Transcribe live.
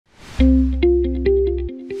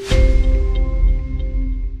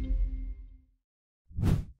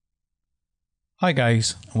Hi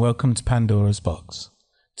guys, and welcome to Pandora's Box.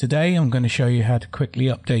 Today I'm going to show you how to quickly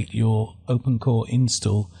update your Opencore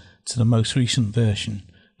install to the most recent version,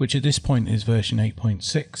 which at this point is version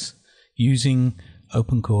 8.6, using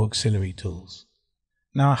Opencore auxiliary tools.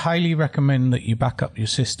 Now I highly recommend that you back up your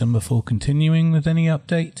system before continuing with any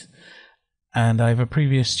update, and I have a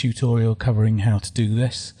previous tutorial covering how to do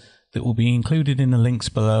this that will be included in the links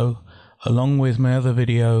below, along with my other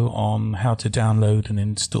video on how to download and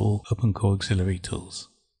install Opencore auxiliary tools.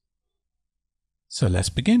 So let's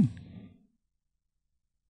begin.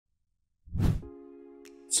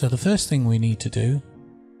 So the first thing we need to do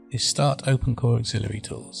is start Opencore auxiliary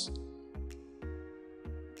tools.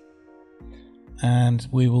 And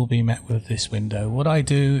we will be met with this window. What I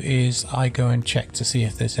do is I go and check to see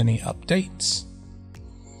if there's any updates.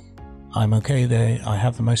 I'm okay there, I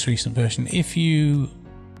have the most recent version. If you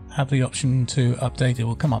have the option to update, it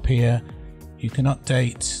will come up here. You can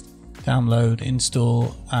update, download,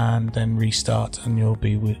 install, and then restart, and you'll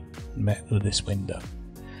be met with this window.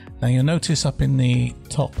 Now you'll notice up in the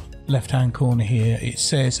top left hand corner here it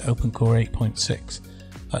says Opencore 8.6.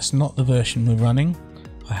 That's not the version we're running.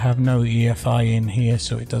 I have no EFI in here,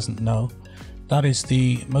 so it doesn't know. That is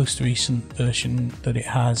the most recent version that it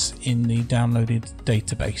has in the downloaded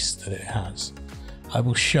database that it has. I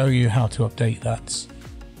will show you how to update that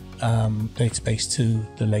database to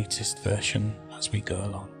the latest version as we go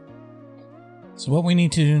along. So what we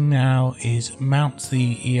need to do now is mount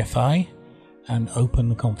the EFI and open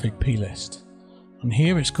the config plist. And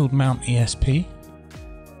here it's called mount ESP.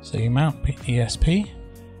 So you mount ESP,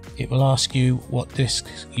 it will ask you what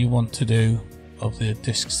disks you want to do of the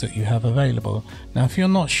disks that you have available. Now if you're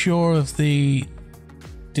not sure of the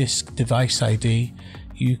disk device ID,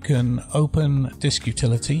 you can open disk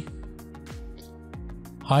utility,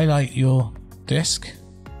 highlight your disk,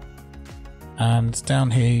 and down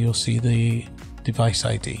here you'll see the device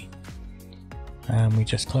ID, and we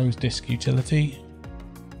just close disk utility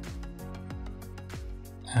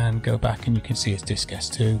and go back, and you can see it's disk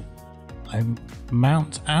S2. I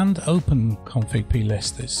mount and open config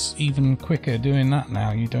plist. It's even quicker doing that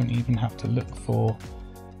now. You don't even have to look for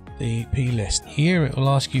the plist. Here it will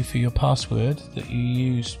ask you for your password that you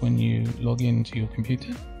use when you log into your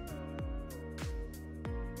computer.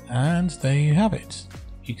 And there you have it.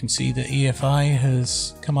 You can see the EFI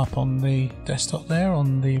has come up on the desktop there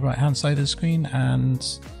on the right hand side of the screen, and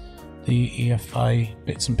the EFI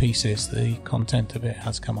bits and pieces, the content of it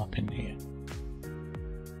has come up in here.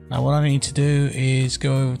 Now what I need to do is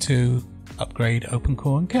go over to upgrade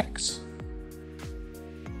Opencore and KEX.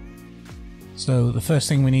 So the first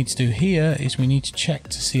thing we need to do here is we need to check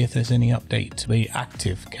to see if there's any update to the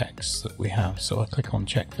active KEX that we have. So I click on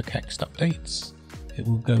check for KEX updates. It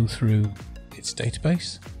will go through its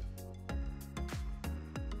database.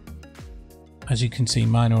 As you can see,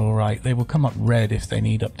 mine are alright. They will come up red if they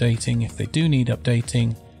need updating. If they do need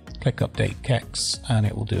updating, click update KEX and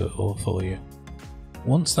it will do it all for you.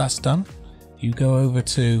 Once that's done, you go over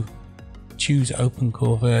to choose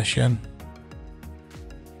Opencore version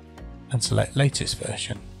and select latest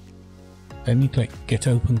version. Then you click get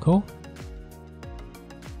Opencore,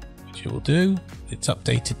 which it will do. It's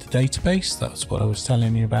updated the database. That's what I was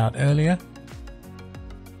telling you about earlier.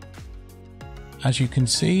 As you can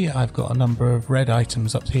see, I've got a number of red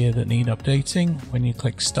items up here that need updating. When you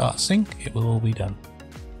click start sync, it will all be done.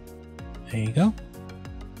 There you go.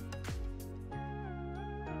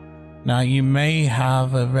 Now you may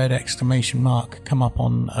have a red exclamation mark come up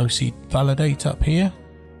on OCAT validate up here.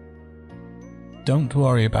 Don't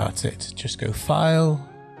worry about it. Just go file,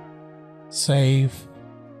 save,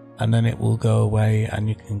 and then it will go away and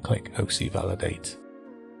you can click OCAT validate.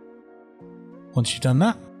 Once you've done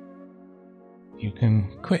that, you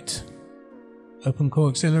can quit Opencore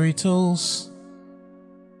auxiliary tools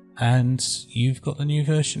and you've got the new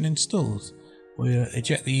version installed. We'll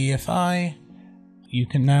eject the EFI. You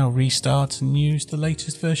can now restart and use the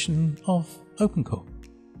latest version of Opencore.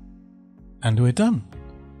 And we're done.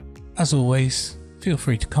 As always, feel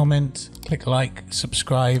free to comment, click like,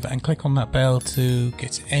 subscribe, and click on that bell to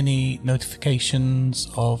get any notifications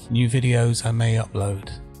of new videos I may upload.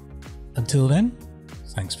 Until then,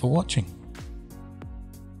 thanks for watching.